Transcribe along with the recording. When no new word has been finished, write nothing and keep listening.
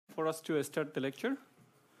for us to start the lecture.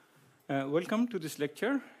 Welcome to this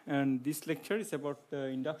lecture, and this lecture is about the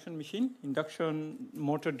induction machine, induction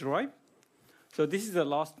motor drive. So this is the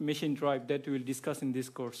last machine drive that we will discuss in this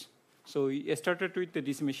course. So we started with the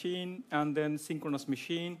DC machine, and then synchronous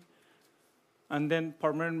machine, and then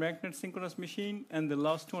permanent magnet synchronous machine, and the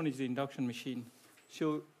last one is the induction machine.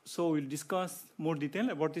 So we'll discuss more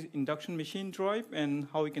detail about this induction machine drive and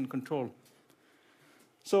how we can control.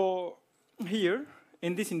 So here,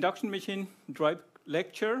 in this induction machine drive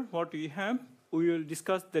lecture, what we have, we will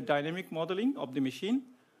discuss the dynamic modeling of the machine.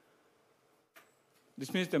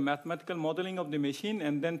 This means the mathematical modeling of the machine,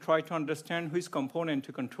 and then try to understand which component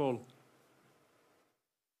to control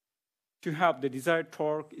to have the desired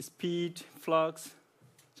torque, speed, flux.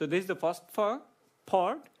 So this is the first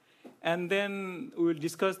part. And then we will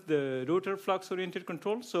discuss the rotor flux-oriented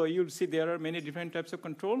control. So you'll see there are many different types of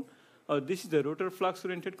control. This is the rotor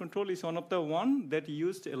flux-oriented control. Is one of the one that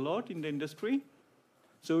used a lot in the industry.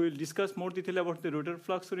 So we'll discuss more detail about the rotor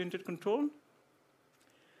flux-oriented control.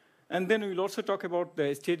 And then we'll also talk about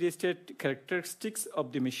the steady-state characteristics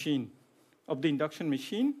of the machine, of the induction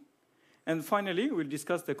machine. And finally, we'll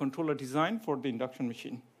discuss the controller design for the induction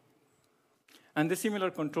machine. And the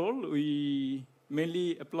similar control, we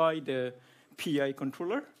mainly apply the PI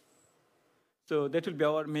controller. So that will be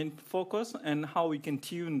our main focus and how we can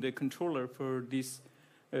tune the controller for this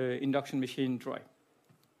induction machine drive.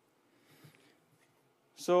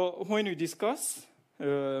 So when we discuss,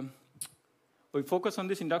 we focus on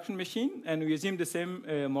this induction machine, and we assume the same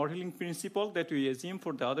modeling principle that we assume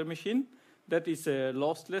for the other machine. That is a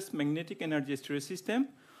lossless magnetic energy storage system,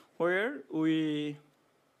 where we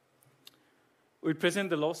present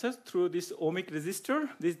the losses through this ohmic resistor.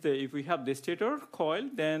 If we have the stator coil,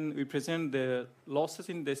 then we present the losses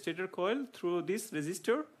in the stator coil through this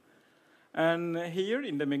resistor. And here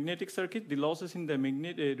in the magnetic circuit, the losses in the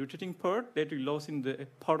rotating part that we lose in the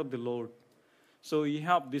part of the load. So we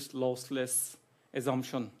have this lossless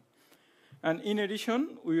assumption. And in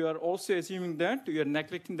addition, we are also assuming that we are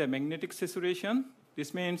neglecting the magnetic saturation.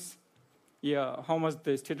 This means, how much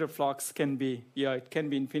the stator flux can be. It can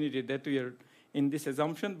be infinity, that we are in this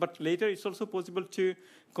assumption, but later it's also possible to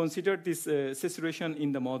consider this saturation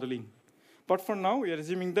in the modeling. But for now, we are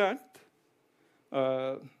assuming that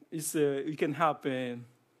we can have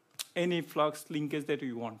any flux linkage that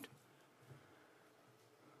we want.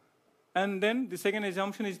 And then the second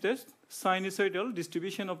assumption is this sinusoidal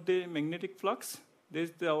distribution of the magnetic flux. This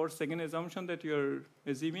is our second assumption that you are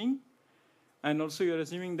assuming. And also you are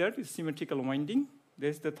assuming that it's symmetrical winding.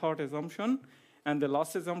 This is the third assumption. And the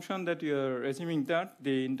last assumption that you are assuming that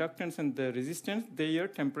the inductance and the resistance, they are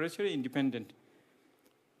temperature independent.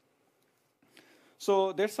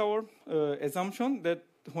 So that's our assumption that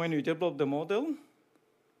when we develop the model,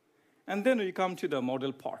 and then we come to the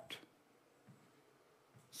model part.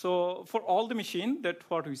 So for all the machine, that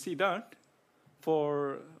what we see that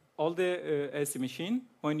for all the AC machine,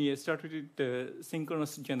 when you start with the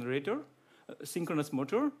synchronous generator, synchronous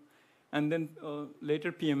motor, and then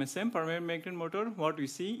later PMSM, permanent magnet motor, what we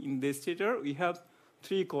see in the stator, we have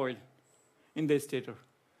 3 coils in the stator.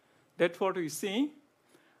 That's what we see.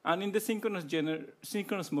 And in the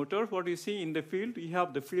synchronous motor, what you see in the field, we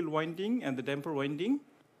have the field winding and the damper winding,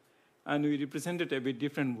 and we represent it a bit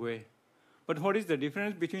different way. But what is the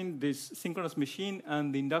difference between this synchronous machine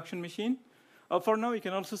and the induction machine? For now, we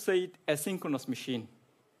can also say it asynchronous machine.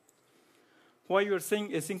 Why you are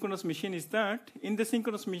saying asynchronous machine is that in the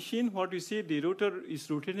synchronous machine, what you see, the rotor is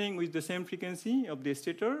rotating with the same frequency of the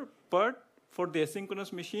stator, but for the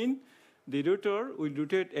asynchronous machine, the rotor will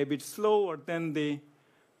rotate a bit slower than the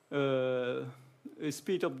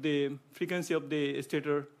speed of the frequency of the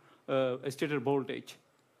stator voltage.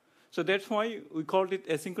 So that's why we called it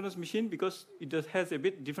asynchronous machine, because it has a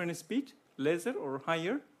bit different speed, lesser or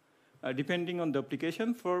higher, depending on the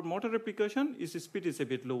application. For motor application, its speed is a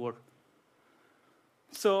bit lower.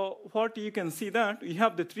 So what you can see that we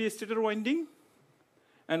have the 3 stator winding,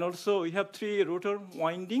 and also we have 3 rotor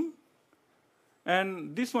winding.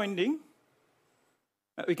 And this winding,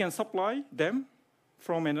 we can supply them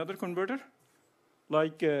from another converter.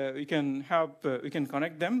 Like we can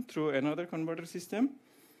connect them through another converter system,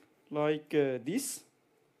 like this.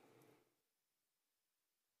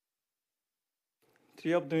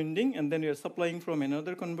 3 of the winding, and then we are supplying from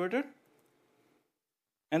another converter.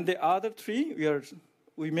 And the other 3,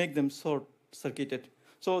 we make them short-circuited.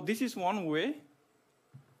 So this is one way.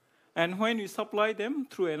 And when we supply them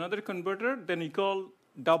through another converter, then we call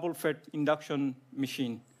double-fed induction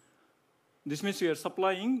machine. This means we are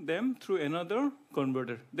supplying them through another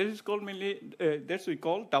converter. This is called mainly, that's we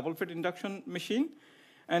call double-fed induction machine.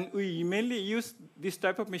 And we mainly use this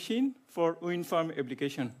type of machine for wind farm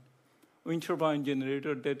application, wind turbine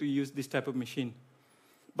generator, that we use this type of machine.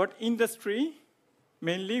 But industry,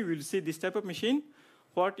 mainly we'll see this type of machine.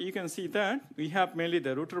 What you can see that we have mainly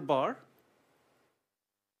the rotor bar.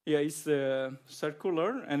 Yeah, it's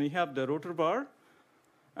circular, and we have the rotor bar,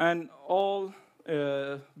 and all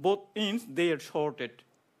both ends they are shorted.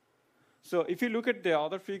 So if you look at the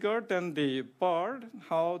other figure, then the bar,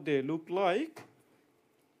 how they look like,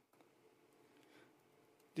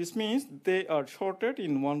 this means they are shorted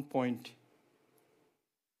in one point.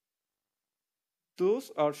 Those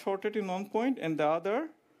are shorted in one point, and the other,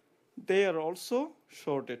 they are also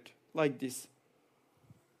shorted like this.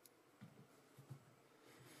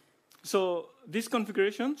 So this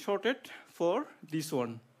configuration shorted for this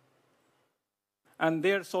one. And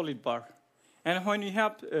they are solid bar. And when you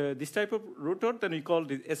have this type of rotor, then we call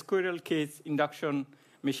it a squirrel cage induction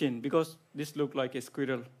machine, because this looks like a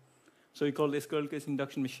squirrel. So we call it a squirrel cage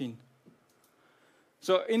induction machine.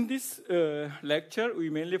 So in this lecture, we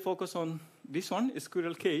mainly focus on this one, a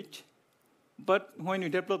squirrel cage. But when we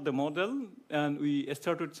develop the model, and we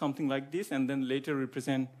started something like this, and then later we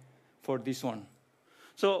present for this one.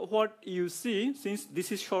 So what you see, since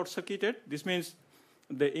this is short-circuited, this means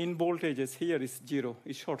the in voltages here is 0,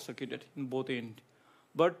 is short-circuited in both ends.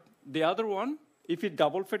 But the other one, if it's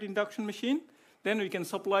double-fed induction machine, then we can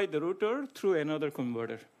supply the rotor through another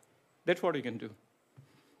converter. That's what we can do.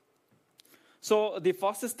 So the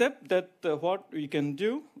first step that what we can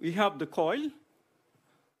do, we have the coil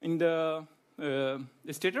in the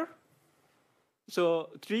stator. So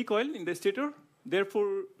 3 coil in the stator.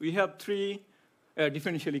 Therefore, we have 3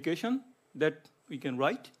 differential equation that we can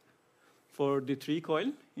write for the 3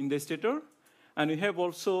 coil in the stator. And we have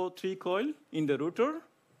also 3 coil in the rotor.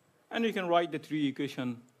 And we can write the 3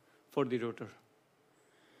 equation for the rotor.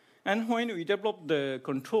 And when we develop the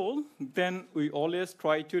control, then we always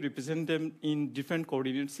try to represent them in different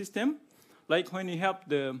coordinate system. Like when you have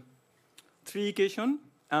the 3 equation,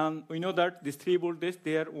 and we know that these 3 voltages,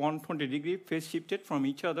 they are 120 degree phase shifted from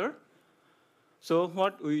each other. So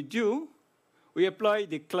what we do, we apply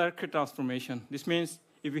the Clarke transformation. This means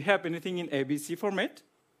if we have anything in ABC format,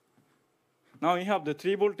 now we have the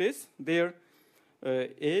 3 voltages, they are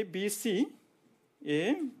A, B, C,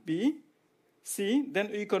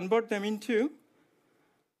 then we convert them into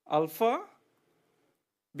alpha,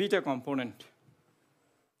 beta component.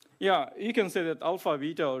 Yeah, you can say that alpha,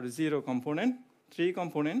 beta, or 0 component, 3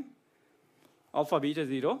 component, alpha, beta,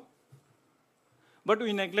 0. But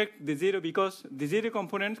we neglect the 0 because the 0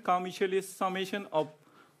 component come usually as summation of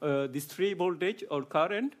this 3 voltage or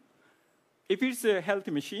current. If it's a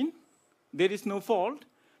healthy machine, there is no fault,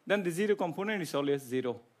 then the 0 component is always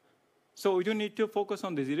 0. So we don't need to focus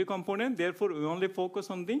on the 0 component. Therefore, we only focus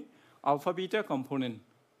on the alpha beta component.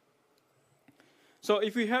 So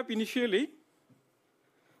if we have initially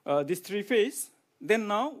this 3 phase, then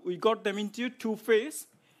now we got them into 2 phase,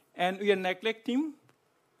 and we are neglecting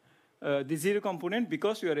the 0 component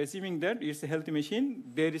because we are assuming that it's a healthy machine,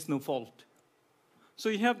 there is no fault. So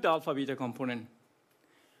you have the alpha beta component.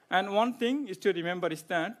 And one thing is to remember is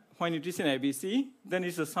that when it is in ABC, then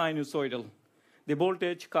it's a sinusoidal. The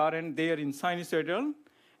voltage, current, they are in sinusoidal.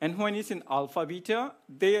 And when it's in alpha beta,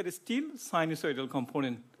 they are still sinusoidal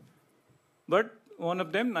component. But one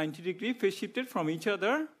of them 90 degree phase shifted from each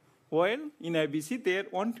other, while in ABC, they are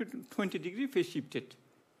 120 degree phase shifted.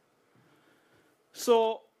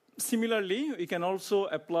 So similarly, we can also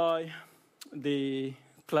apply the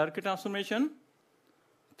Clarke transformation,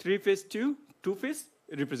 3-phase to 2-phase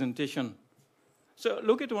representation. So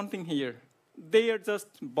look at one thing here. They are just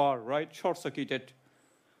bar, right, short-circuited.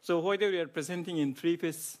 So whether we are presenting in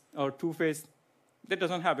 3-phase or 2-phase, that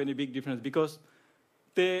doesn't have any big difference because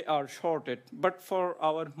they are shorted. But for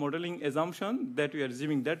our modeling assumption that we are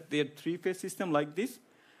assuming that they are 3-phase system like this,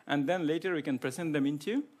 and then later we can present them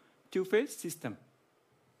into 2-phase system.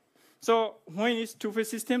 So when it's 2-phase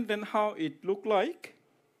system, then how it look like?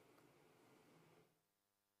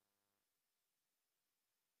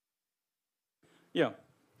 Yeah,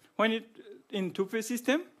 when it in 2-phase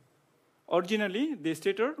system, originally the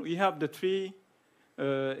stator, we have the 3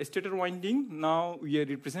 stator winding. Now we are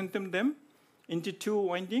representing them into 2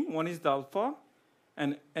 winding. One is the alpha,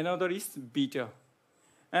 and another is beta.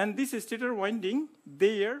 And this stator winding,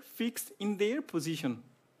 they are fixed in their position.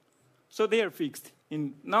 So they are fixed.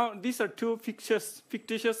 Now these are 2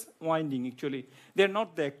 fictitious winding actually. They are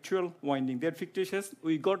not the actual winding. They are fictitious.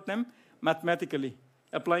 We got them mathematically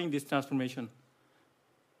applying this transformation.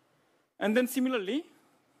 And then similarly,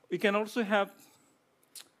 we can also have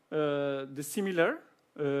the similar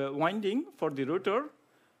winding for the rotor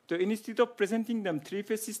So instead of presenting them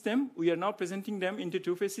three-phase system, we are now presenting them into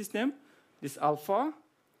two-phase system, this alpha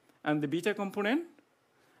and the beta component,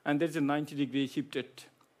 and there's a 90-degree shifted.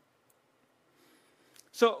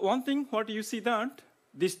 So one thing, what you see that,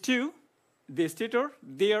 these two, the stator,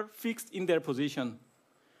 they are fixed in their position.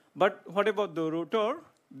 But what about the rotor?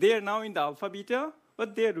 They are now in the alpha beta,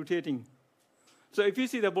 but they are rotating. So if you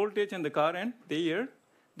see the voltage and the current there,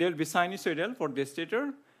 they will be sinusoidal for the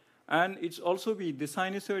stator, and it's also be the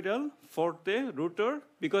sinusoidal for the rotor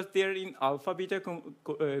because they are in alpha beta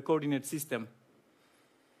coordinate system.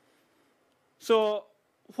 So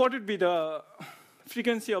what would be the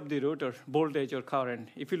frequency of the rotor, voltage or current?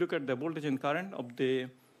 If you look at the voltage and current of the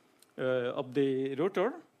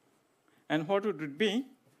rotor, and what would it be?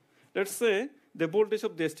 Let's say the voltage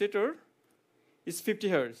of the stator is 50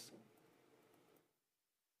 hertz.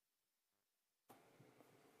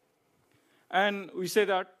 And we say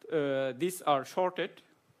that these are shorted,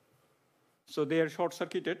 so they are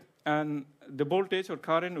short-circuited, and the voltage or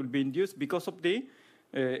current will be induced because of the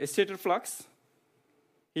stator flux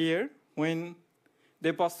here when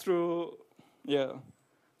they pass through,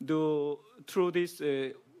 through this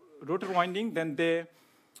rotor winding, then they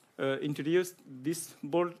introduce this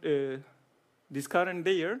this current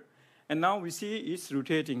there, and now we see it's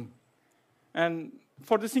rotating. And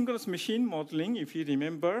for the synchronous machine modeling, if you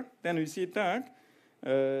remember, then we see that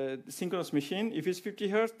the synchronous machine, if it's 50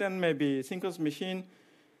 hertz, then maybe synchronous machine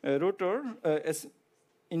rotor, as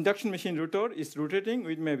induction machine rotor is rotating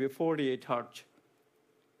with maybe 48 hertz.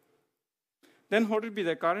 Then what would be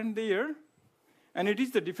the current there? And it is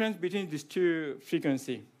the difference between these two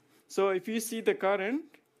frequencies. So if you see the current,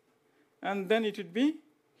 and then it would be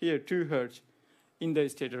here 2 hertz in the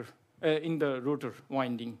stator, in the rotor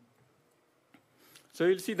winding. So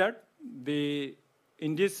you'll see that the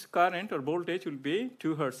induced current or voltage will be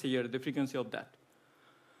 2 hertz here, the frequency of that.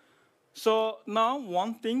 So now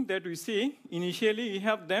one thing that we see, initially we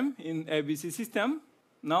have them in ABC system.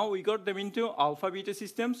 Now we got them into alpha beta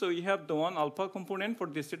system. So we have the one alpha component for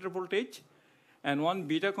the stator voltage and one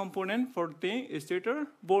beta component for the stator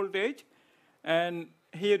voltage. And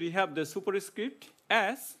here we have the superscript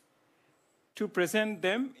S to present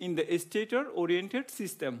them in the stator-oriented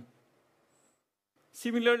system.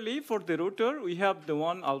 Similarly, for the rotor, we have the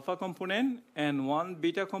one alpha component and one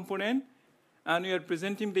beta component, and we are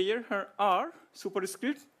presenting there her R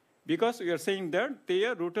superscript because we are saying that they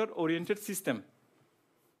are rotor-oriented system.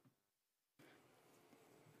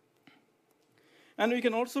 And we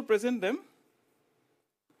can also present them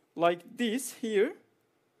like this here,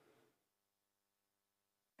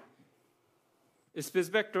 a space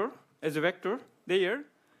vector as a vector there.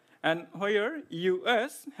 And here,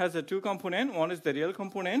 US has a two component. One is the real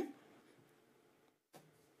component,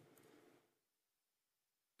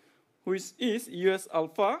 which is US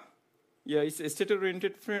alpha. Yeah, it's a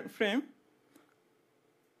stator-oriented frame.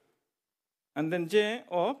 And then J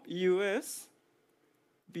of US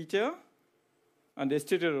beta and the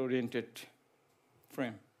stator-oriented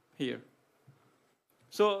frame here.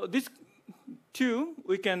 So these two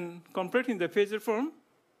we can convert in the phasor form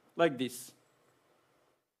like this.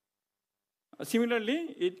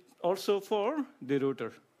 Similarly, it also for the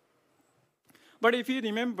rotor. But if you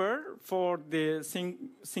remember, for the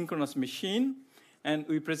synchronous machine, and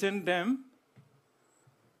we present them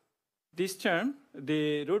this term,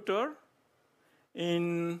 the rotor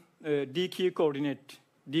in DQ coordinate,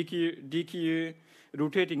 DQ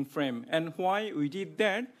rotating frame. And why we did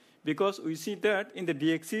that? Because we see that in the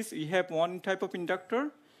D-axis, we have one type of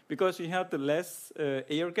inductor because we have the less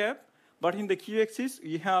air gap. But in the Q-axis,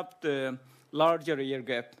 we have the larger air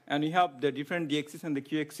gap, and we have the different D-axis and the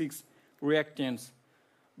Q-axis reactance.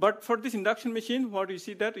 But for this induction machine, what we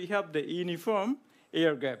see that we have the uniform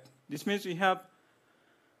air gap. This means we have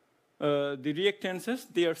the reactances,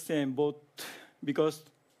 they are same both because,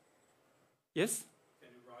 yes? Can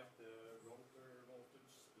you write the rotor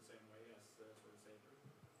voltage the same way as for the stator?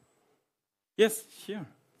 Yes, sure.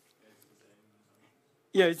 It's the same.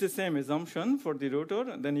 Yeah, it's the same assumption for the rotor.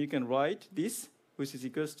 And then you can write this, which is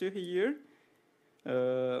equals to here.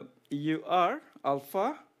 UR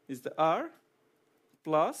alpha is the R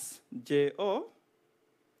plus JO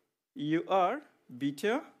UR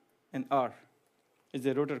beta and R is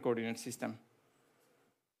the rotor coordinate system.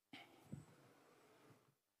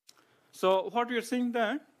 So what we are saying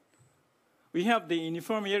that we have the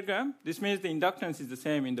uniform air gap. This means the inductance is the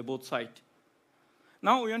same in the both sides.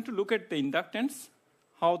 Now we want to look at the inductance,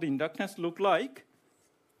 how the inductance look like.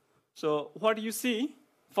 So what do you see?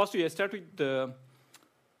 First we start with the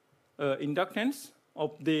inductance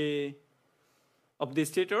of the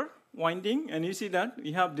stator winding, and you see that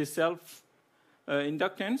we have the self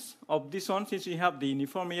inductance of this one, since we have the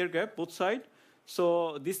uniform air gap both sides.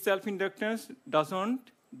 So this self-inductance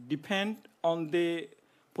doesn't depend on the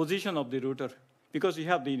position of the rotor because we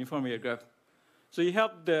have the uniform air gap. So you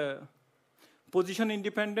have the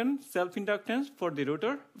position-independent self-inductance for the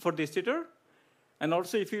rotor, for the stator. And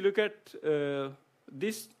also if you look at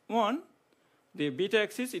this one, the beta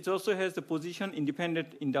axis, it also has the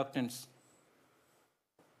position-independent inductance.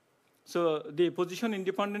 So the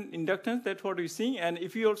position-independent inductance, that's what we see. And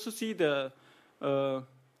if you also see the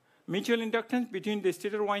mutual inductance between the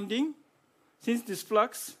stator winding, since this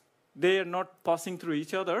flux, they are not passing through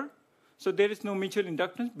each other, so there is no mutual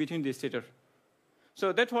inductance between the stator.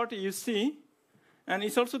 So that's what you see. And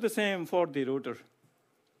it's also the same for the rotor.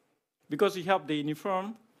 Because we have the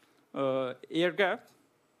uniform air gap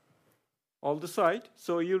all the side,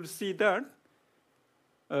 so you'll see that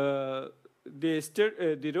the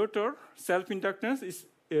rotor self-inductance is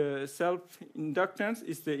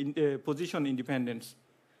the position independence,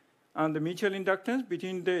 and the mutual inductance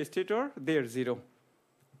between the stator, they are 0.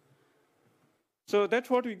 So that's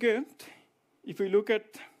what we get. If we look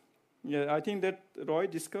at, I think that Roy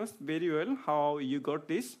discussed very well how you got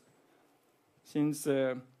this. Since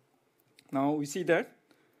now we see that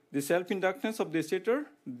the self-inductance of the stator,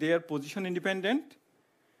 they are position independent,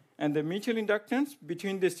 and the mutual inductance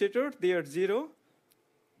between the stator, they are 0.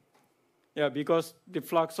 Yeah, because the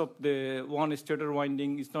flux of the one stator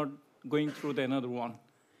winding is not going through the another one.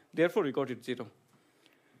 Therefore, we got it 0.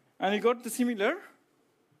 And we got the similar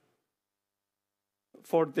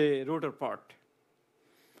for the rotor part.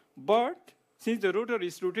 But since the rotor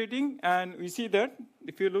is rotating, and we see that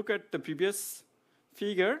if you look at the previous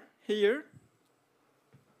figure here,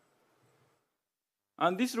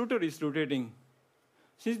 and this rotor is rotating.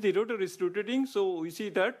 Since the rotor is rotating, so we see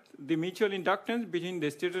that the mutual inductance between the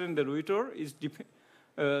stator and the rotor is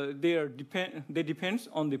they depends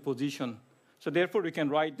on the position. So therefore, we can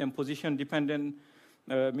write them position-dependent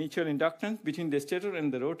mutual inductance between the stator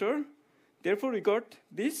and the rotor. Therefore, we got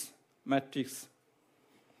this matrix.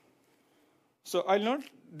 So I'll not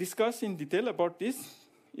discuss in detail about this.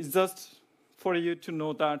 It's just for you to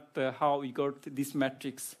know that how we got this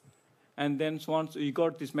matrix. And then once we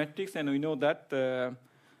got this matrix, and we know that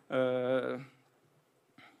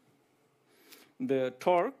the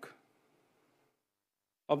torque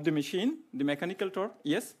of the machine, the mechanical torque,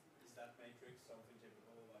 yes? Is that matrix something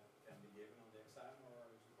typical that can be given on the exam, or are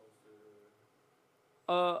you supposed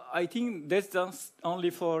to? I think that's just only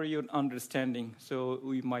for your understanding. So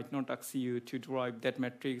we might not ask you to derive that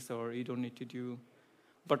matrix, or you don't need to do.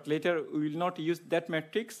 But later, we will not use that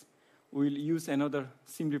matrix. We'll use another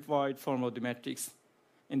simplified form of the matrix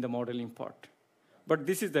in the modeling part. But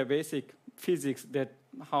this is the basic physics, that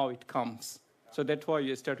how it comes. So that's why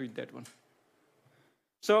you start with that one.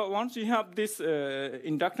 So once we have this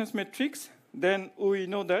inductance matrix, then we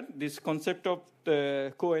know that this concept of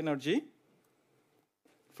the co-energy.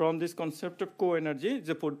 From this concept of co-energy, it's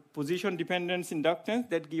a position dependence inductance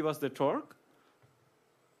that give us the torque.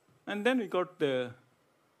 And then we got the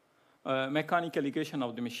mechanical equation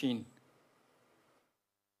of the machine.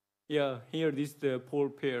 Yeah, here this is the pole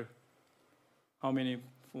pair. How many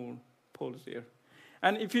four poles here?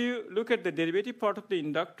 And if you look at the derivative part of the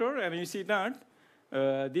inductor, and you see that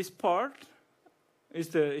this part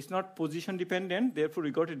is not position dependent, therefore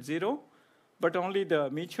we got it 0, but only the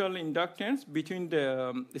mutual inductance between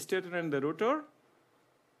the stator and the rotor,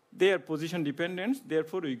 they are position dependent,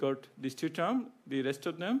 therefore we got these two terms, the rest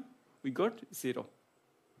of them, we got 0.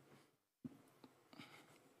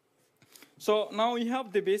 So now we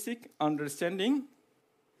have the basic understanding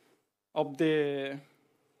of the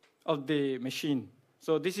machine.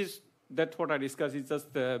 So that's what I discussed. It's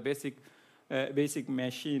just the basic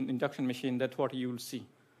machine, induction machine. That's what you will see.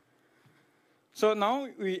 So now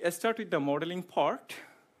we start with the modeling part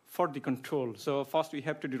for the control. So first we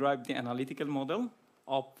have to derive the analytical model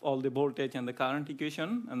of all the voltage and the current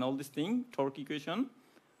equation and all this thing, torque equation.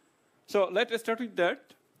 So let's start with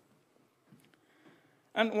that.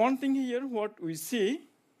 And one thing here, what we see,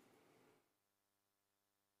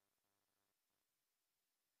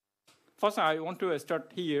 first I want to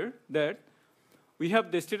start here that we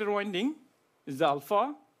have the stator winding, is the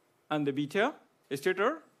alpha and the beta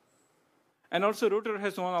stator, and also rotor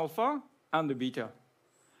has one alpha and the beta.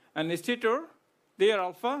 And the stator, they are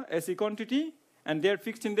alpha as a quantity, and they are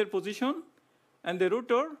fixed in their position. And the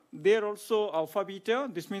rotor, they are also alpha beta,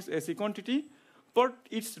 this means as a quantity, but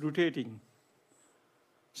it's rotating.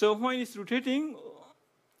 So when it's rotating,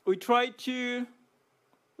 we try to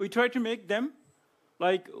make them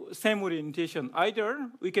like same orientation. Either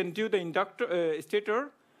we can do the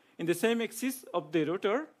stator in the same axis of the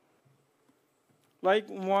rotor, like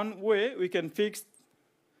one way we can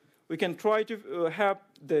try to have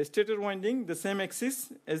the stator winding the same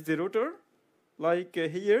axis as the rotor, like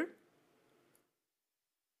here.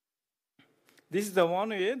 This is the one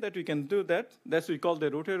way that we can do that. That's what we call the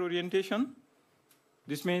rotor orientation.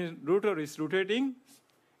 This means rotor is rotating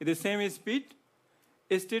at the same speed,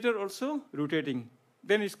 a stator also rotating.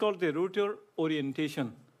 Then it's called the rotor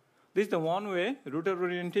orientation. This is the one way, rotor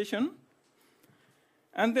orientation.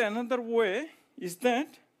 And the another way is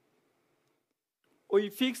that we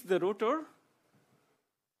fix the rotor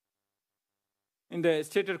in the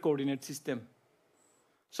stator coordinate system.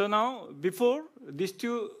 So now, before these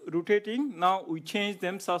two rotating, now we change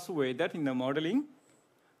them such a way that in the modeling,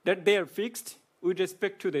 that they are fixed with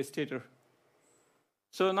respect to the stator.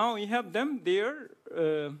 So now we have them, they are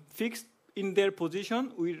fixed in their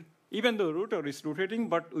position, even though rotor is rotating,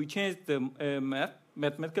 but we change the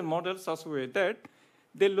mathematical model such a way that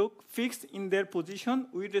they look fixed in their position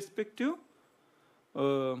with respect to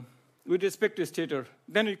stator.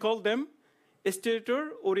 Then we call them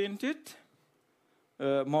stator-oriented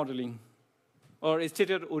modeling or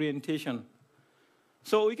stator orientation.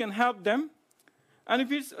 So we can have them. And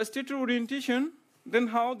if it's a stator orientation, then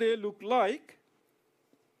how they look like,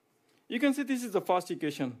 you can see this is the first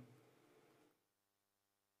equation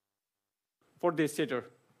for the stator.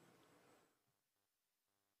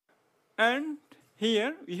 And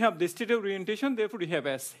here we have the stator orientation, therefore we have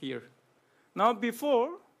S here. Now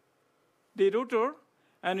before the rotor,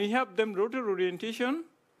 and we have them rotor orientation,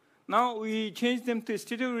 now we change them to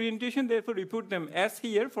stator orientation, therefore we put them S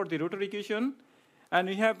here for the rotor equation, and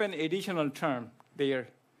we have an additional term there.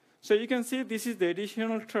 So you can see this is the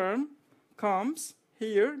additional term comes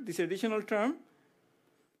here, this additional term,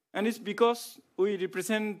 and it's because we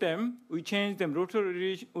represent them, we change them rotor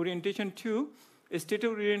orientation to a stator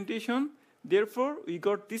orientation, therefore we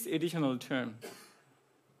got this additional term.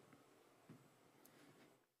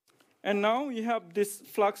 And now we have this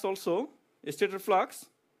flux also, a stator flux,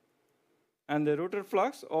 and the rotor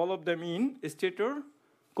flux, all of them in a stator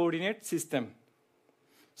coordinate system.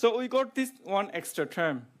 So we got this one extra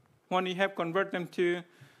term. When we have converted them to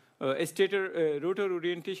a stator rotor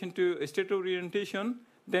orientation to a stator orientation,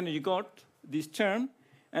 then you got this term.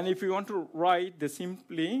 And if you want to write the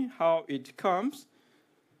simply how it comes,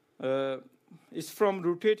 it's from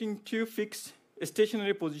rotating to fixed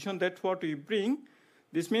stationary position. That's what we bring.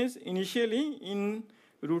 This means initially in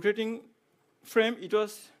rotating frame it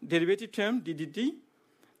was derivative term ddt.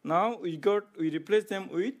 Now we replace them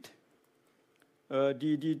with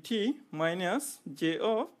ddt minus j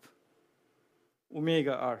of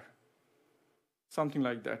omega r, something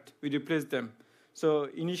like that. We replace them. So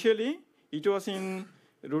initially it was in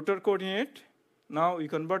rotor coordinate. Now we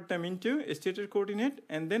convert them into a stator coordinate,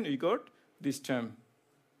 and then we got this term.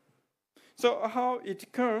 So how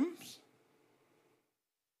it comes,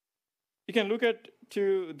 you can look at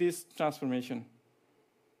to this transformation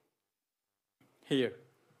here.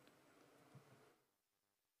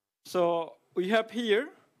 So we have here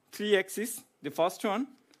 3 axes. The first one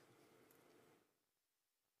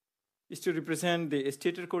is to represent the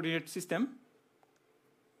stator coordinate system,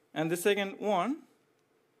 and the second one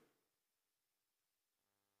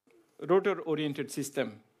rotor oriented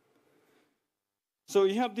system. So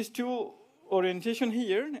we have these two orientation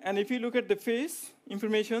here, and if you look at the phase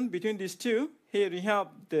information between these two, here we have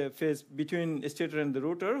the phase between stator and the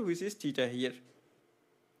rotor, which is theta here.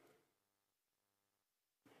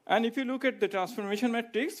 And if you look at the transformation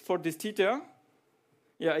matrix for this theta,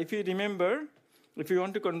 if you remember, if you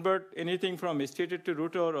want to convert anything from a stator to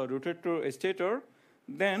rotor or rotor to a stator,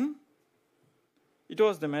 then it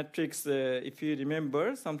was the matrix, if you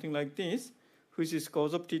remember, something like this, which is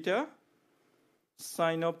cos of theta,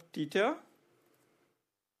 sine of theta,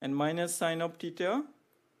 and minus sine of theta,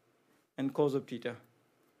 and cos of theta.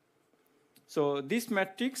 So this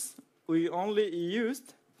matrix we only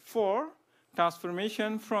used for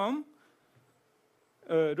transformation from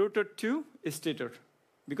rotor to a stator,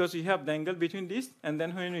 because we have the angle between this, and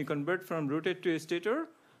then when we convert from rotor to a stator,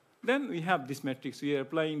 then we have this matrix. We are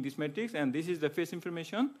applying this matrix, and this is the phase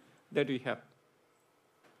information that we have.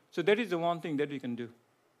 So that is the one thing that we can do.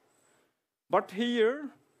 But here,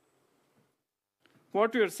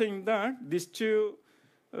 what we are saying that these two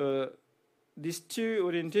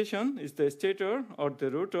orientation is the stator or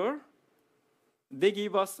the rotor. They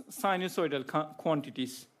give us sinusoidal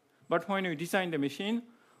quantities. But when we design the machine,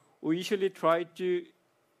 we usually try to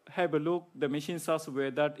have a look the machine such a way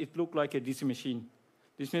that it look like a DC machine.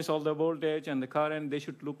 This means all the voltage and the current, they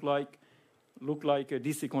should look like a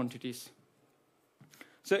DC quantities.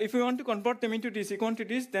 So if we want to convert them into DC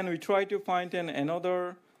quantities, then we try to find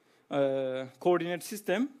another coordinate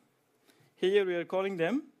system. Here we are calling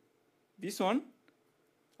them this one,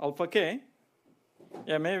 alpha k.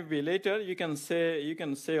 Yeah, maybe later you can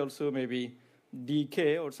say also maybe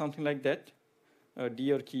dk or something like that,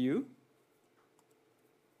 d or q.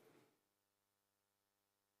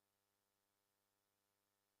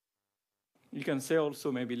 You can say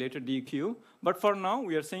also maybe later dq, but for now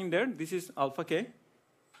we are saying that this is alpha k,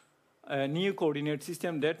 a new coordinate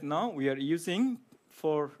system that now we are using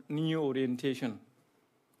for new orientation.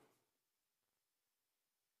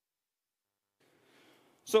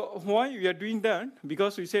 So why we are doing that?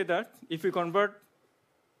 Because we say that if we convert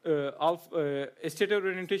stator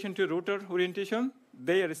orientation to rotor orientation,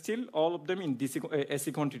 they are still all of them in DC,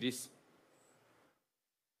 AC quantities.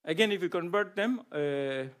 Again, if we convert them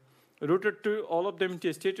rotor to all of them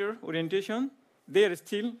into stator orientation, they are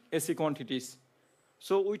still AC quantities.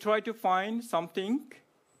 So we try to find something,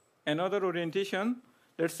 another orientation,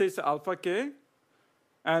 let's say it's alpha k,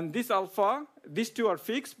 and this alpha, these two are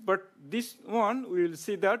fixed, but this one, we will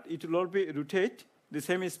see that it will all be rotate the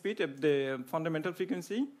same speed of the fundamental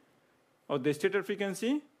frequency or the stator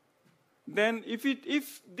frequency. Then if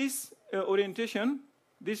this orientation,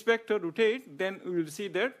 this vector rotate, then we will see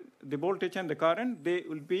that the voltage and the current, they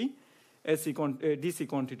will be DC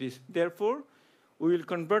quantities. Therefore, we will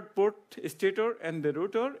convert both stator and the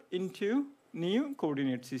rotor into new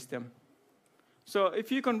coordinate system. So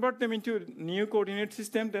if you convert them into new coordinate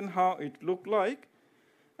system, then how it look like?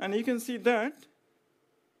 And you can see that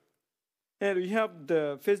here we have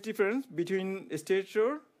the phase difference between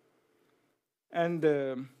stator and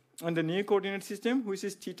the new coordinate system, which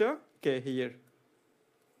is theta k here.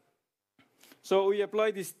 So we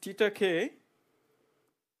apply this theta k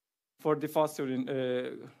for the first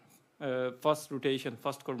rotation,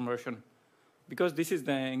 first conversion, because this is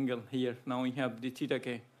the angle here. Now we have the theta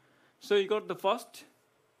k. So you got the first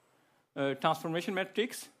transformation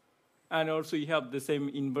matrix, and also you have the same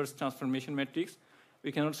inverse transformation matrix.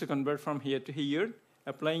 We can also convert from here to here,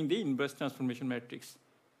 applying the inverse transformation matrix.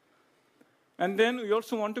 And then we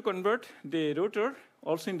also want to convert the rotor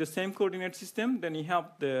also in the same coordinate system. Then you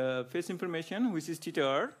have the phase information, which is theta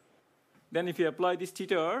r. Then if you apply this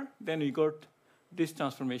theta r, then we got this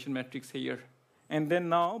transformation matrix here. And then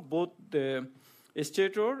now both the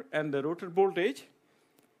stator and the rotor voltage,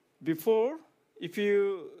 before, if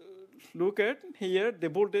you look at here, the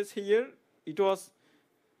voltage here, it was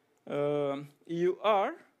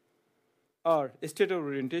UR, stator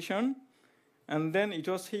orientation, and then it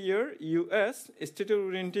was here US, stator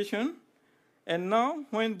orientation. And now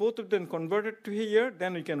when both of them converted to here,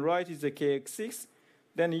 then we can write is a KX6,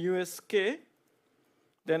 then USK,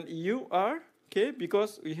 then URK,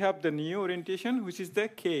 because we have the new orientation, which is the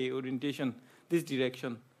K orientation, this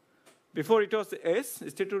direction. Before it was the S,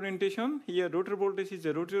 stator orientation. Here rotor voltage is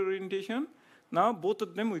the rotor orientation. Now both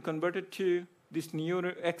of them we converted to this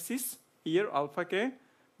new axis here, alpha k.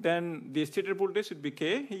 Then the stator voltage would be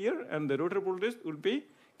k here, and the rotor voltage would be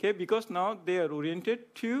k, because now they are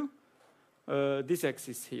oriented to this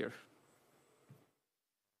axis here.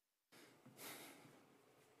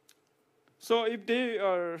 So if they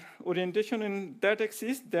are orientation in that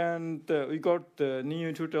axis, then we got the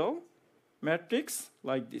new total matrix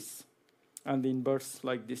like this, and the inverse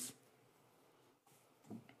like this.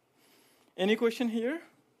 Any question here?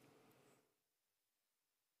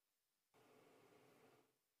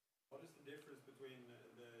 What is the difference between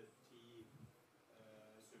the T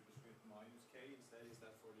superscript minus K instead? Is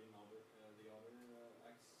that for the other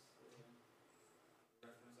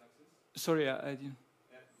reference axis? Sorry, I didn't.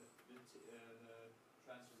 The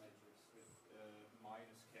transfer matrix with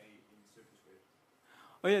minus K in superscript.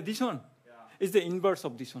 Oh yeah, this one. Yeah. Is the inverse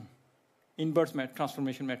of this one. Inverse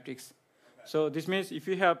transformation matrix. Okay. So this means if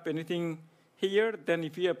you have anything here, then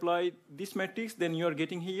if you apply this matrix, then you are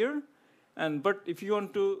getting here. But if you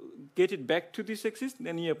want to get it back to this axis,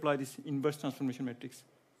 then you apply this inverse transformation matrix.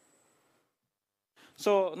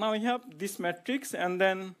 So now we have this matrix, and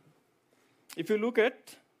then if you look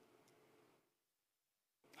at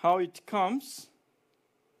how it comes,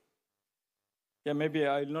 yeah, maybe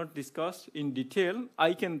I will not discuss in detail.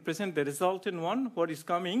 I can present the resultant one, what is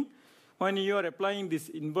coming. When you are applying this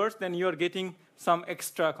inverse, then you are getting some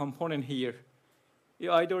extra component here.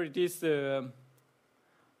 Either it is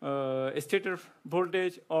stator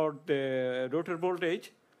voltage or the rotor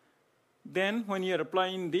voltage. Then when you are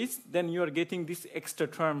applying this, then you are getting this extra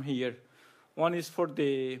term here. One is for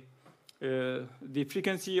the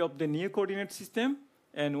frequency of the new coordinate system,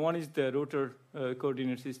 and one is the rotor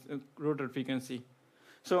coordinate system, rotor frequency.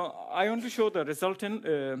 So I want to show the resultant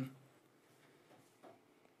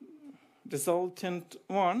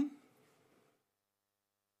one.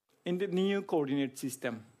 in the new coordinate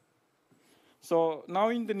system. So now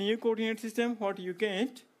in the new coordinate system, what you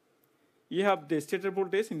get, you have the stator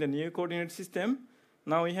voltage in the new coordinate system.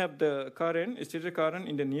 Now we have the current, stator current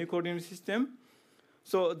in the new coordinate system.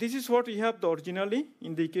 So this is what we have originally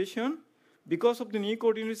in the equation. Because of the new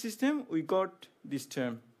coordinate system, we got this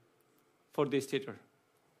term for the stator.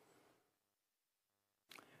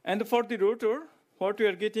 And for the rotor, what we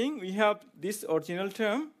are getting, we have this original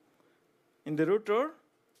term in the rotor,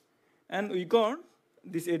 and we got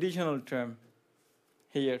this additional term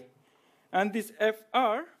here. And this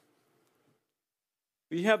FR,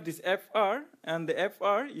 we have this FR, and the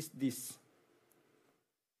FR is this.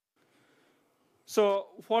 So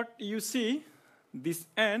what you see, this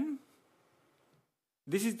N,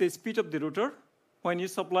 this is the speed of the rotor. When you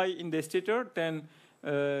supply in the stator, then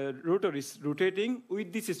rotor is rotating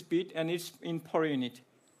with this speed, and it's in per unit.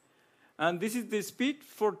 And this is the speed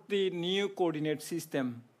for the new coordinate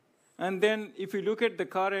system. And then if you look at the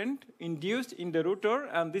current induced in the rotor,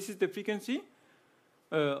 and this is the frequency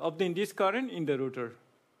of the induced current in the rotor.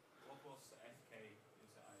 What was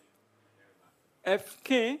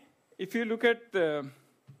FK? FK, if you look at the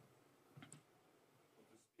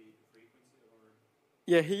speed, frequency, or?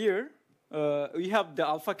 Yeah, here we have the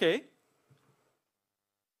alpha K.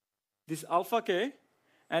 This alpha K,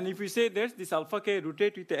 and if we say this alpha K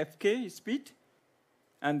rotate with the FK speed,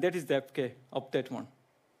 and that is the FK of that one.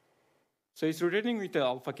 So it's rotating with the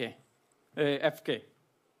alpha K, FK,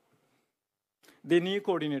 the new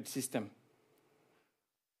coordinate system.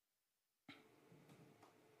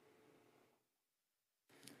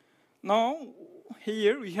 Now,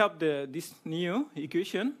 here we have this new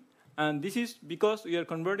equation, and this is because we are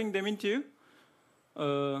converting them into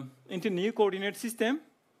new coordinate system.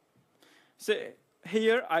 So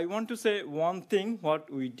here I want to say one thing, what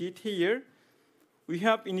we did here. We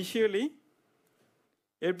have initially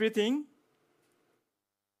everything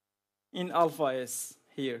in alpha S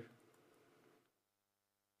here.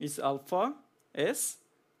 It's alpha S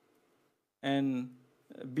and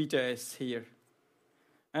beta S here.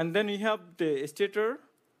 And then we have the stator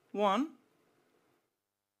 1.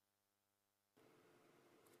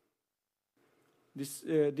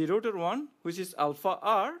 The rotor 1, which is alpha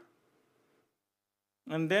R.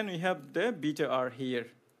 And then we have the beta R here.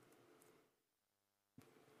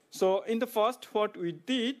 So in the first, what we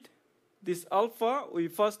did, this alpha, we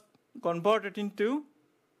first converted into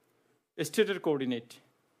a stator coordinate.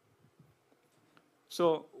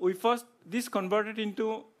 So we first, this converted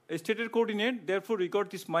into a stator coordinate, therefore we got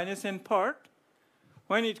this minus n part.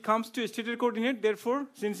 When it comes to a stator coordinate, therefore,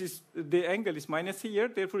 since the angle is minus here,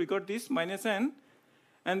 therefore we got this minus n.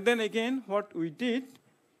 And then again, what we did,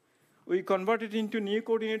 we converted into new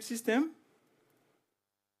coordinate system.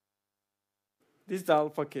 This is the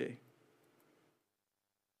alpha K.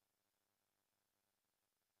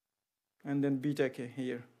 And then beta K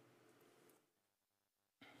here.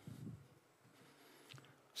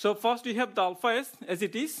 So first we have the alpha S as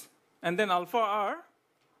it is, and then alpha R,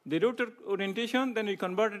 the rotor orientation, then we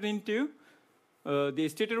converted into the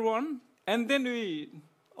stator 1, and then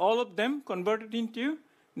all of them converted into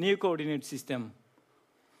new coordinate system.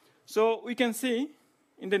 So we can see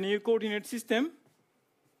in the new coordinate system,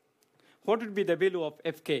 what would be the value of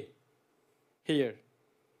Fk here?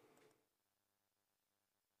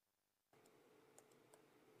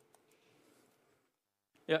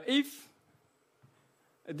 Yeah, if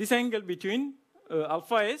this angle between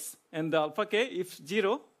alpha S and the alpha K, if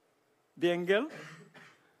 0, the angle,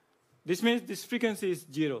 this means this frequency is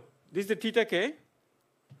 0. This is the theta K.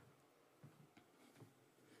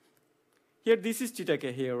 Here, this is theta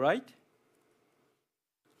K here, right?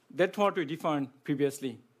 That's what we defined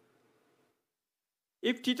previously.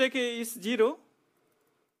 If theta K is 0,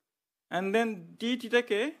 and then d theta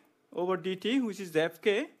K over dt, which is the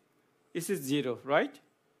Fk, this is 0, right?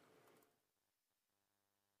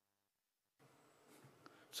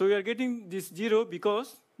 So we are getting this 0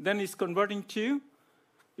 because then it's converting to,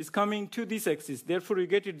 it's coming to this axis. Therefore, we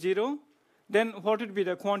get it 0. Then what would be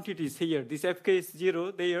the quantities here? This Fk is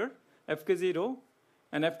 0 there, Fk 0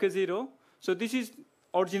 and Fk 0. So this is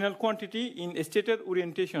original quantity in stator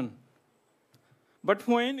orientation. But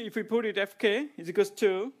when, if we put it Fk is equals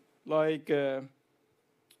to like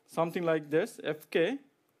something like this, Fk,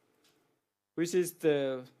 which is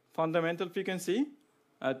the fundamental frequency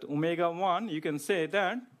at omega 1, you can say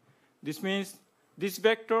that this means this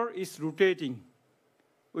vector is rotating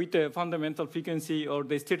with the fundamental frequency or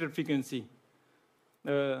the stator frequency,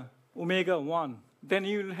 omega 1. Then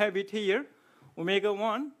you will have it here, omega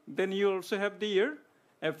 1. Then you also have the here,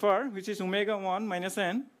 Fr, which is omega 1 minus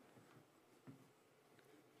n.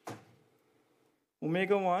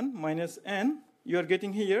 omega 1 minus n, you are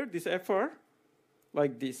getting here this FR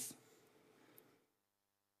like this.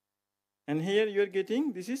 And here you are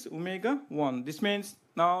getting, this is omega 1. This means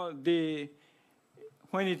now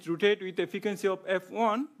when it rotates with a frequency of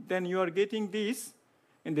F1, then you are getting this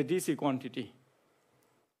in the DC quantity.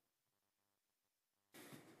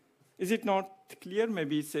 Is it not clear?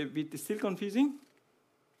 Maybe it's a bit still confusing.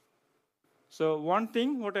 So one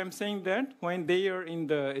thing, what I'm saying that when they are in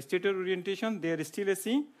the stator orientation, they are still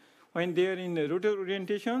AC. When they are in the rotor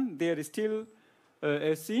orientation, they are still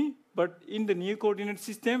AC. But in the new coordinate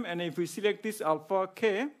system, and if we select this alpha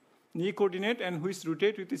k, new coordinate, and which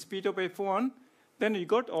rotate with the speed of F1, then we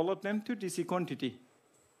got all of them to DC quantity.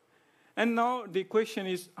 And now the question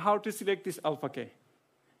is how to select this alpha k,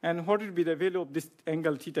 and what will be the value of this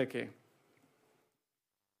angle theta k.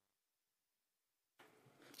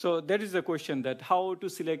 So that is the question, that how to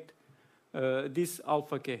select this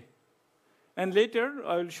alpha k. And later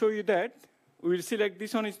I will show you that we will select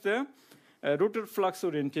this one is the rotor flux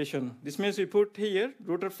orientation. This means we put here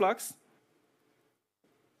rotor flux.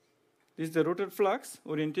 This is the rotor flux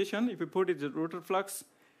orientation. If we put it the rotor flux,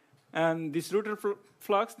 and this rotor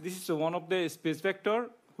flux, this is one of the space vector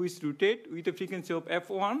which rotate with a frequency of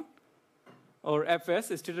F1 or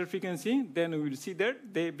Fs, stator frequency, then we will see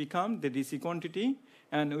that they become the DC quantity,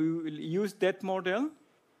 and we will use that model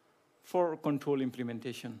for control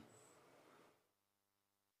implementation.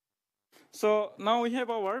 So now we have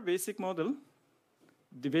our basic model,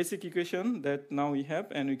 the basic equation that now we have,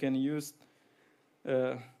 and we can use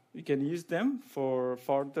them for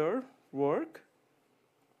further work.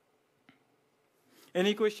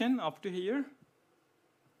 Any question up to here?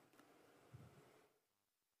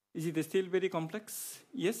 Is it still very complex?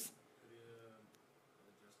 Yes? Could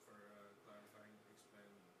you, just for clarifying,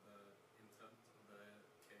 explain the intent of the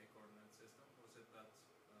k-coordinate system? Was it that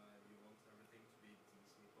you want everything to be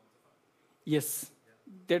DC quantified? Yes. Yeah.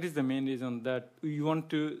 That is the main reason, that we want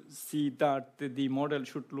to see that the model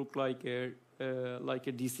should look like a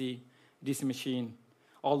DC machine.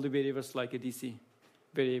 All the variables like a DC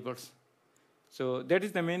variables. So that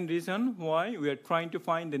is the main reason why we are trying to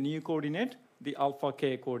find the new coordinate, the alpha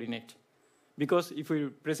k coordinate. Because if we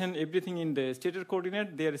present everything in the stator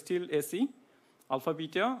coordinate, they are still AC, alpha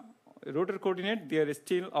beta. Rotor coordinate, they are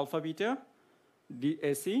still alpha beta,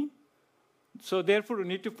 AC. So therefore, we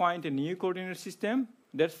need to find a new coordinate system.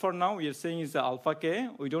 That for now we are saying is the alpha k.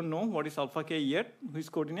 We don't know what is alpha k yet, which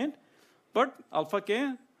coordinate. But alpha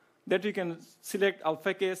k, that we can select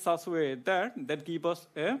alpha k such way that give us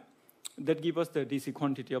the DC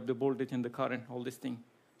quantity of the voltage and the current, all this thing.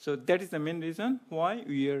 So that is the main reason why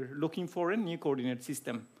we are looking for a new coordinate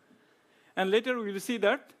system. And later we will see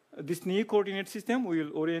that this new coordinate system, we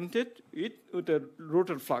will orient it with a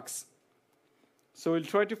rotor flux. So we'll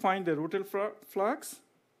try to find the rotor flux.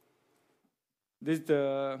 This is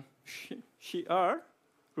the shear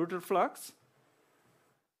rotor flux.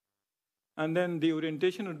 And then the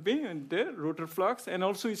orientation would be in the rotor flux. And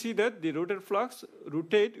also you see that the rotor flux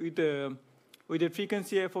rotate with a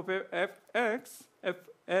frequency f of fx,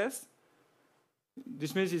 fs.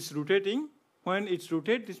 This means it's rotating. When it's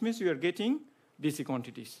rotate, this means we are getting DC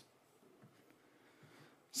quantities.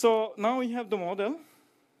 So now we have the model.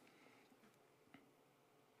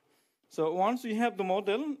 So once we have the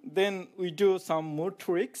model, then we do some more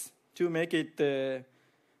tricks to make it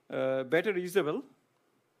better usable,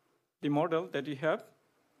 the model that we have.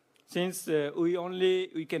 Since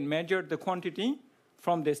we can measure the quantity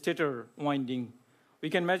from the stator winding. We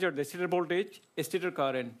can measure the stator voltage, stator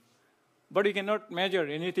current. But we cannot measure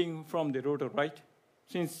anything from the rotor, right?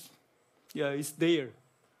 Since it's there.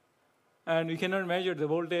 And we cannot measure the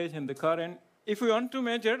voltage and the current. If we want to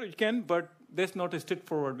measure, we can, but that's not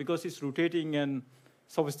straightforward because it's rotating and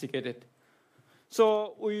sophisticated.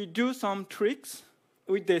 So we do some tricks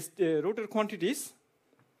with the rotor quantities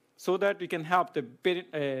so that we can have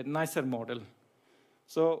the nicer model.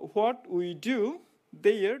 So what we do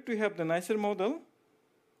there to have the nicer model,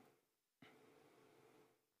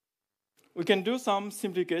 we can do some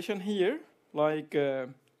simplification here, like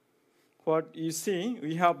what you see.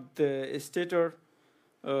 We have the stator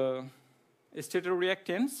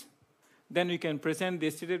reactance. Then we can present the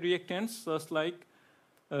stator reactance just like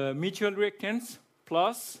mutual reactance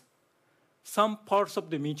plus some parts of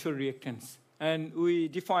the mutual reactance. And we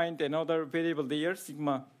defined another variable there,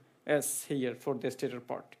 sigma s here for the stator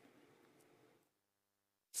part.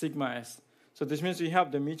 Sigma s. So this means we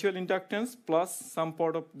have the mutual inductance plus some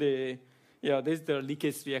part of the, this is the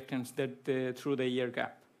leakage reactance that through the air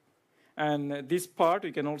gap. And this part,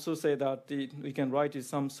 we can also say that we can write it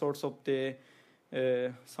some sorts of the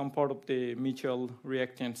some part of the mutual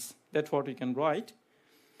reactance. That's what we can write.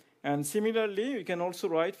 And similarly, we can also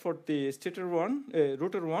write for the stator one,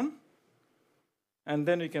 rotor one, and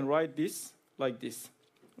then we can write this like this.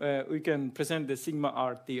 We can present the sigma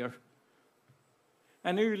r there.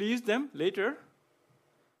 And we will use them later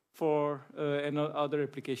for another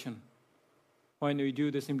application when we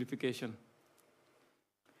do the simplification.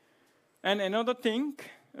 And another thing,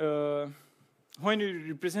 when we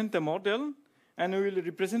represent the model, and we will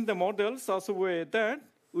represent the model such a way that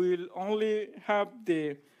we will only have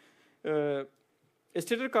the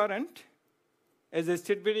stator current as a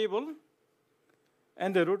state variable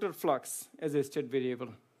and the rotor flux as a state variable.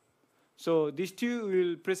 So these two, we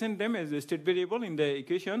will present them as a state variable in the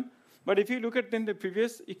equation. But if you look at then the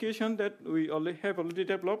previous equation that we already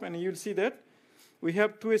developed, and you'll see that we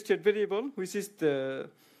have two state variable, which is the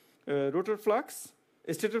rotor flux,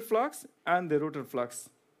 stator flux, and the rotor flux.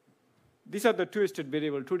 These are the two state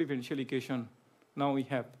variable, two differential equation now we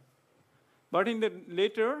have. But in the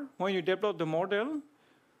later, when you develop the model,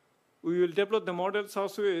 we will develop the model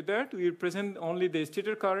such a way that we will present only the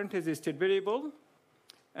stator current as a state variable,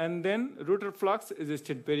 and then rotor flux as a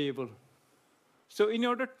state variable. So in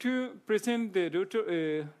order to present the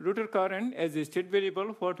rotor current as a state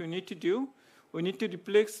variable, what we need to do, we need to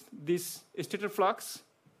replace this stator flux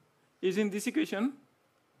using this equation.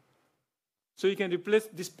 So you can replace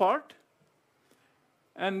this part,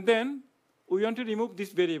 and then we want to remove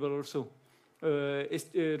this variable also,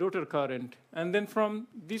 rotor current. And then from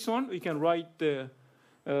this one, we can write the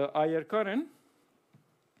IR current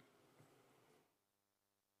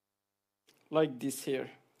like this here.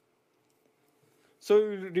 So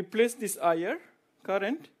we will replace this IR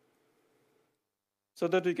current so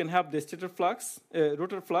that we can have the stator flux,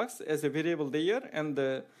 rotor flux as a variable there, and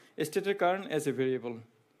the stator current as a variable.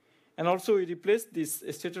 And also we replace this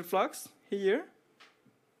stator flux here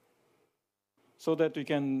so that we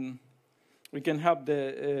can have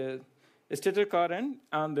the stator current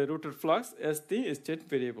and the rotor flux as the state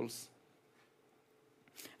variables.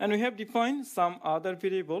 And we have defined some other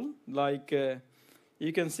variable, like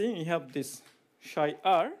you can see we have this psi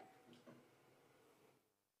r.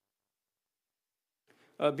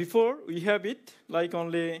 Before we have it like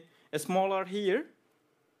only a small r here.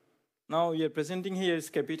 Now we are presenting here is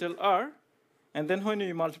capital R, and then when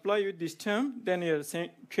we multiply with this term, then we are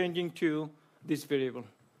changing to this variable.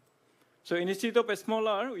 So instead of a small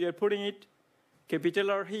r, we are putting it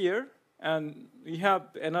capital R here, and we have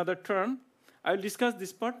another term. I'll discuss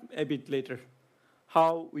this part a bit later,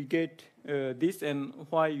 how we get this and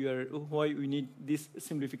why we need this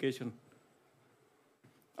simplification.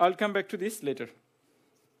 I'll come back to this later.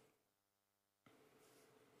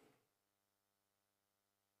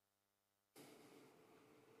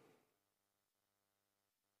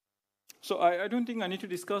 So I don't think I need to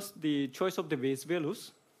discuss the choice of the base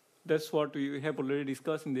values. That's what we have already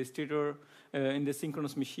discussed in the stator, in the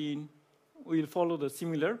synchronous machine. We'll follow the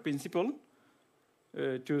similar principle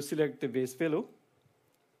to select the base value.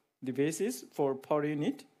 The basis for per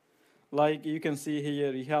unit. Like you can see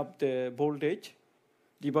here, we have the voltage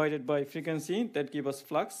divided by frequency that gives us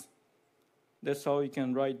flux. That's how we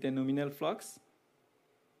can write the nominal flux.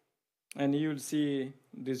 And you will see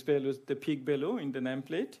this value is the peak value in the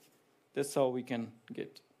nameplate. That's how we can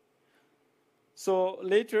get. So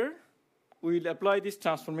later, we'll apply this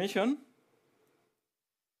transformation.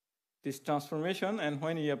 And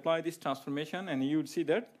when you apply this transformation, and you would see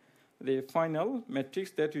that the final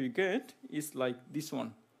matrix that we get is like this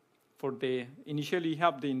one. For the initially you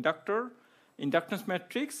have the inductance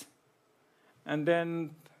matrix, and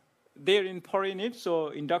then they're in per unit, so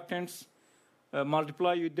inductance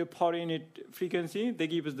multiply with the per unit frequency, they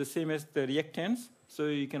give us the same as the reactance. So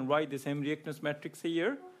you can write the same reactance matrix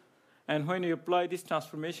here. And when you apply this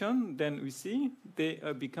transformation, then we see they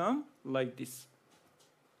become like this.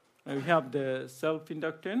 And we have the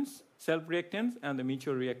self-inductance, self-reactance, and the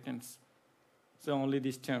mutual reactance. So only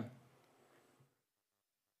this term.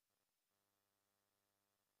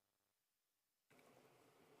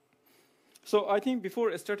 So I think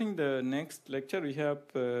before starting the next lecture, we have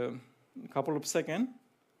a couple of seconds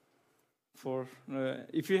for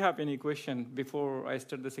if you have any question before I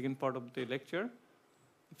start the second part of the lecture.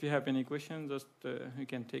 If you have any questions, just you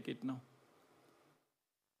can take it now.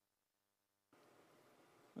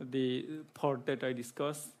 The part that I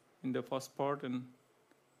discussed in the first part. And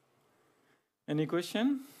any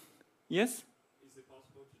question? Yes? Is it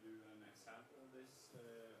possible to do an example of this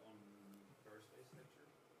on Thursday's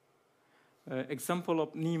lecture? Example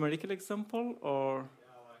of numerical example, or?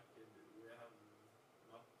 Yeah, like we have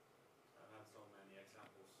not had so many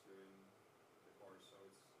examples during the course, so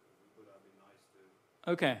it would have been nice to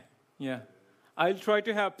Okay, yeah. I'll try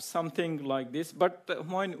to have something like this, but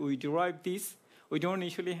when we derive this, we don't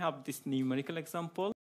usually have this numerical example.